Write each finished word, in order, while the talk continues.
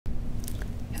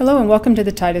Hello and welcome to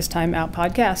the Titus Timeout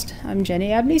podcast. I'm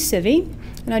Jenny Abney-Civey,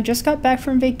 and I just got back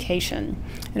from vacation.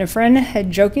 And a friend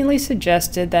had jokingly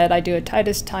suggested that I do a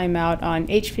Titus Timeout on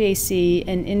HVAC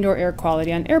and indoor air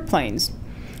quality on airplanes.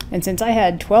 And since I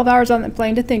had 12 hours on the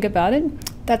plane to think about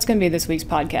it, that's going to be this week's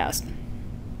podcast.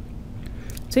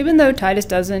 So even though Titus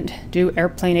doesn't do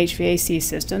airplane HVAC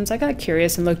systems, I got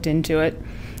curious and looked into it.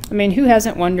 I mean, who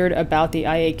hasn't wondered about the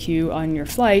IAQ on your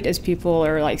flight as people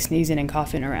are like sneezing and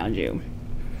coughing around you?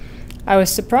 I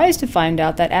was surprised to find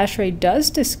out that ASHRAE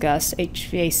does discuss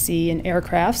HVAC in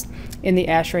aircrafts in the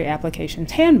ASHRAE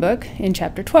Applications Handbook in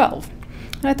Chapter 12,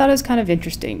 and I thought it was kind of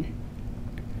interesting.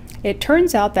 It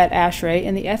turns out that ASHRAE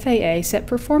and the FAA set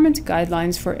performance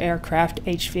guidelines for aircraft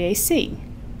HVAC,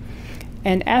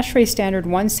 and ASHRAE Standard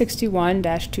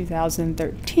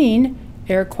 161-2013,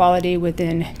 Air Quality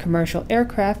Within Commercial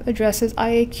Aircraft, addresses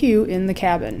IAQ in the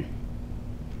cabin.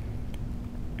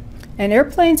 An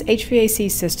airplane's HVAC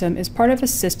system is part of a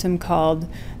system called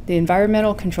the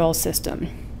Environmental Control System.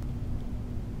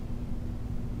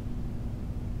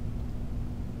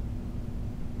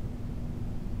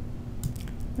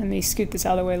 Let me scoot this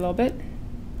out of the way a little bit.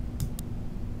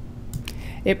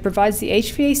 It provides the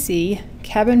HVAC,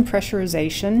 cabin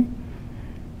pressurization,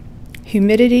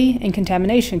 humidity, and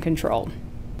contamination control.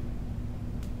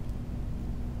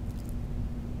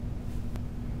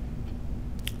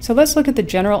 So let's look at the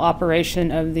general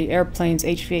operation of the airplane's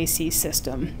HVAC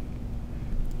system.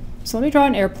 So let me draw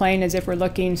an airplane as if we're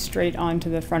looking straight onto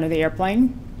the front of the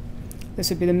airplane. This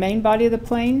would be the main body of the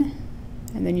plane,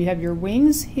 and then you have your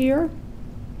wings here.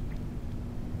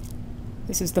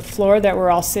 This is the floor that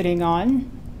we're all sitting on,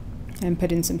 and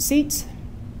put in some seats.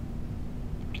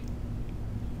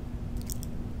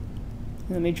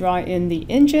 Let me draw in the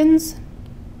engines.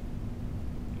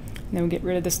 And then we'll get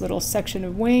rid of this little section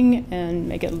of wing and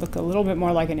make it look a little bit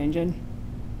more like an engine.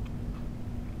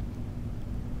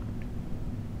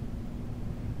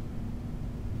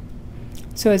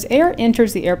 So as air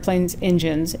enters the airplane's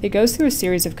engines, it goes through a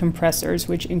series of compressors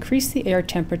which increase the air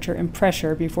temperature and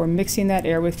pressure before mixing that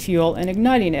air with fuel and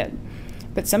igniting it.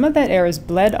 But some of that air is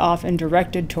bled off and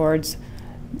directed towards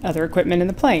other equipment in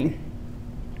the plane.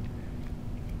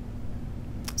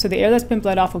 So the air that's been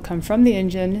bled off will come from the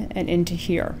engine and into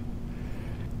here.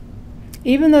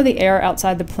 Even though the air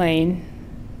outside the plane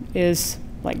is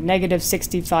like negative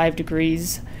 65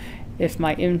 degrees, if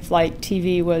my in-flight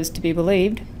TV was to be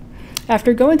believed,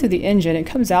 after going through the engine, it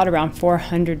comes out around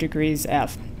 400 degrees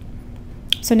F.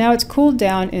 So now it's cooled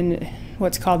down in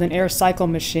what's called an air cycle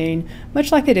machine,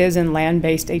 much like it is in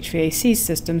land-based HVAC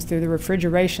systems through the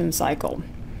refrigeration cycle.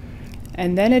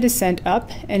 And then it is sent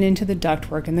up and into the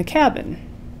ductwork in the cabin.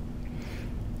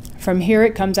 From here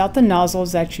it comes out the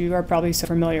nozzles that you are probably so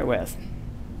familiar with.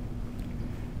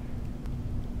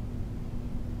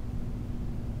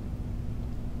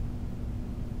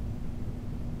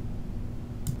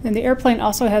 And the airplane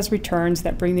also has returns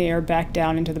that bring the air back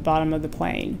down into the bottom of the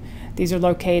plane. These are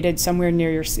located somewhere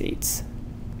near your seats,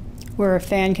 where a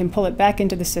fan can pull it back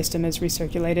into the system as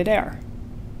recirculated air.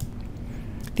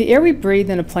 The air we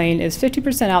breathe in a plane is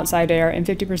 50% outside air and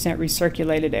 50%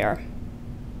 recirculated air.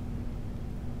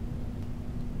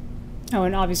 Oh,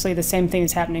 and obviously the same thing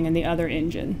is happening in the other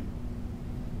engine.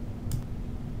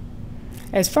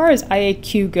 As far as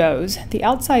IAQ goes, the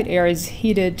outside air is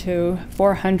heated to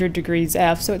 400 degrees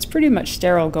F, so it's pretty much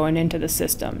sterile going into the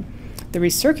system. The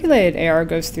recirculated air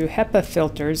goes through HEPA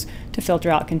filters to filter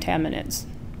out contaminants.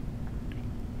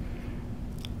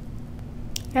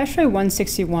 ASHRAE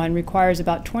 161 requires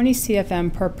about 20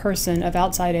 CFM per person of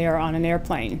outside air on an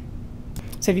airplane.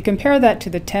 So if you compare that to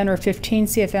the 10 or 15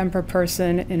 CFM per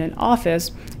person in an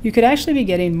office, you could actually be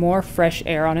getting more fresh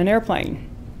air on an airplane.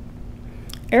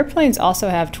 Airplanes also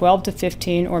have 12 to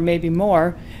 15 or maybe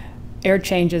more air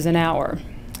changes an hour.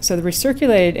 So the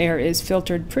recirculated air is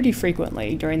filtered pretty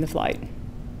frequently during the flight.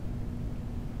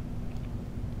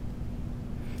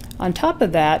 On top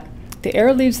of that, the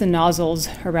air leaves the nozzles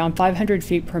around 500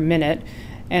 feet per minute,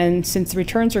 and since the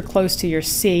returns are close to your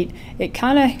seat, it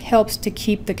kind of helps to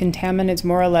keep the contaminants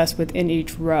more or less within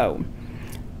each row.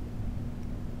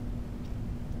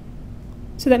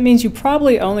 So that means you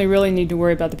probably only really need to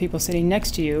worry about the people sitting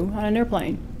next to you on an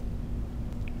airplane.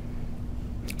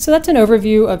 So that's an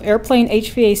overview of airplane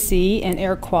HVAC and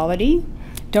air quality.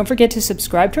 Don't forget to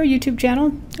subscribe to our YouTube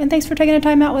channel, and thanks for taking a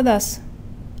time out with us.